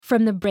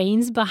From the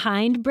brains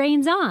behind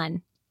Brains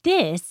On,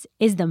 this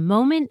is the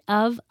moment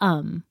of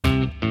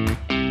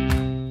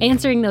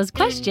answering those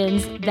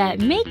questions that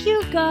make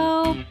you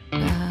go,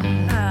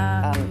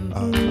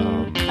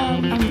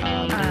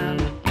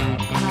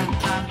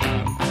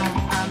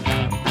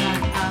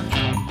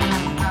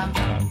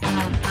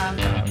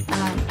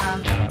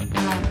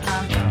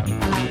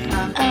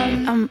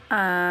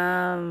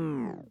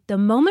 The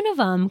Moment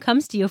of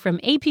comes to you from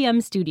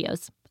APM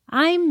Studios.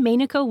 I'm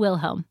Menaka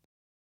Wilhelm.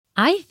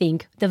 I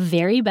think the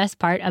very best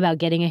part about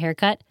getting a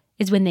haircut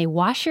is when they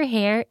wash your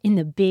hair in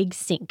the big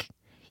sink.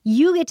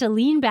 You get to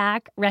lean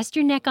back, rest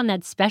your neck on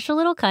that special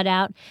little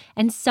cutout,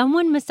 and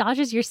someone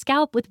massages your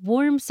scalp with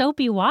warm,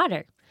 soapy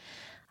water.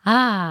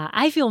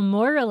 I feel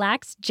more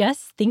relaxed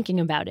just thinking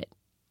about it.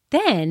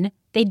 Then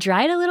they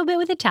dry it a little bit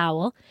with a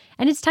towel,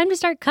 and it's time to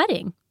start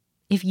cutting.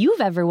 If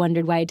you've ever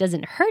wondered why it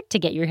doesn't hurt to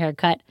get your hair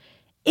cut,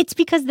 it's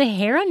because the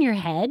hair on your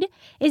head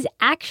is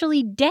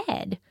actually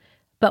dead.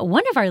 But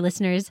one of our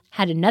listeners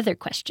had another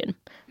question.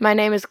 My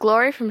name is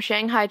Glory from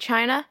Shanghai,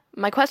 China.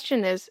 My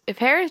question is, if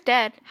hair is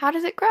dead, how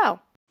does it grow?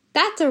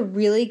 That's a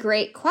really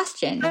great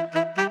question.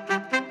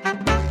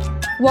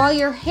 While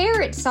your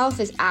hair itself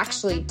is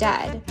actually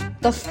dead,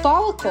 the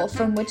follicle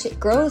from which it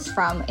grows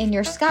from in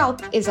your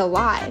scalp is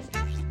alive.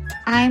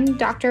 I'm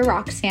Dr.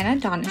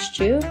 Roxana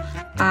Donishju.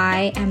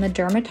 I am a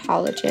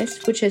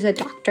dermatologist, which is a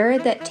doctor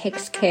that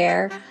takes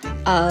care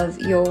of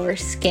your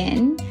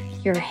skin,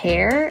 your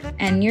hair,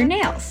 and your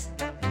nails.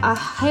 A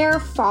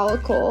hair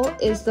follicle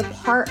is the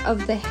part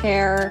of the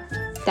hair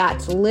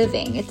that's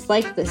living. It's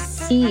like the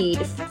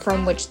seed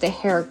from which the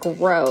hair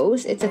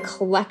grows. It's a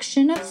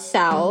collection of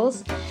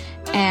cells,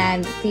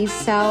 and these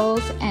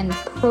cells and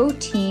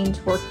proteins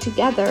work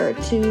together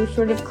to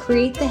sort of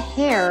create the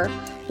hair,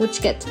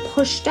 which gets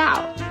pushed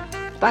out.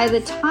 By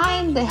the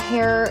time the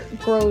hair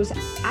grows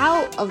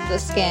out of the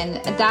skin,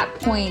 at that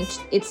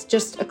point, it's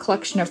just a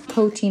collection of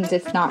proteins.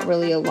 It's not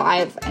really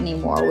alive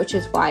anymore, which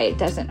is why it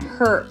doesn't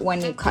hurt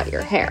when you cut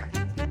your hair.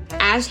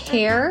 As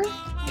hair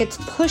gets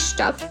pushed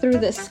up through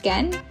the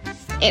skin,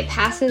 it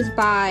passes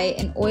by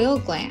an oil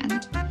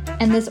gland,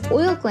 and this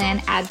oil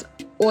gland adds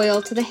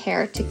oil to the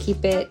hair to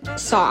keep it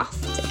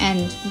soft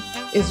and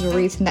is the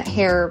reason that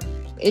hair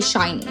is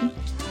shiny.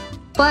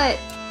 But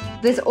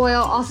this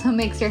oil also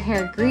makes your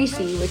hair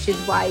greasy, which is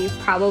why you've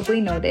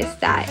probably noticed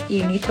that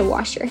you need to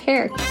wash your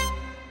hair.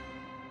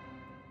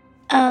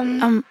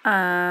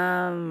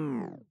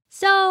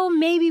 So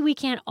maybe we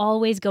can't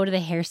always go to the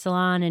hair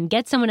salon and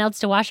get someone else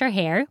to wash our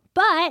hair,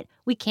 but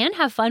we can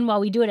have fun while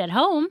we do it at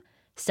home.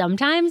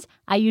 Sometimes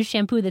I use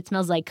shampoo that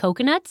smells like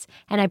coconuts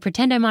and I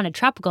pretend I'm on a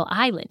tropical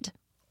island.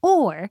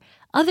 Or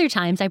other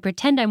times I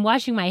pretend I'm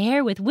washing my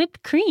hair with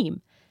whipped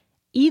cream.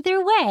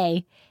 Either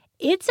way,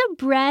 it's a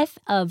breath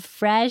of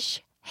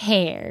fresh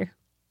hair.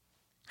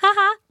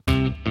 Ha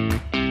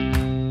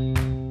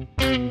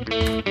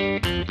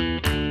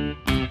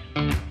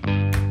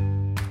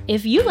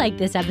If you like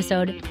this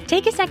episode,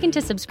 take a second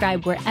to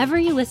subscribe wherever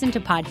you listen to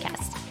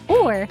podcasts,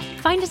 or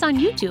find us on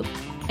YouTube.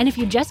 And if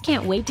you just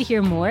can't wait to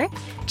hear more,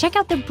 check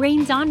out the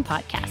Brains On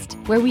podcast,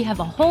 where we have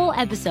a whole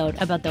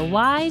episode about the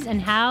whys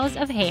and hows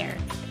of hair.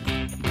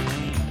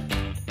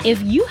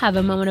 If you have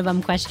a moment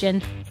of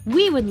question,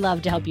 we would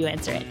love to help you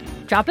answer it.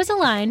 Drop us a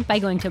line by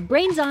going to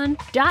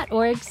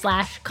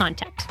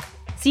brainson.org/contact.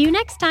 See you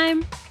next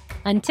time.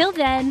 Until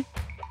then,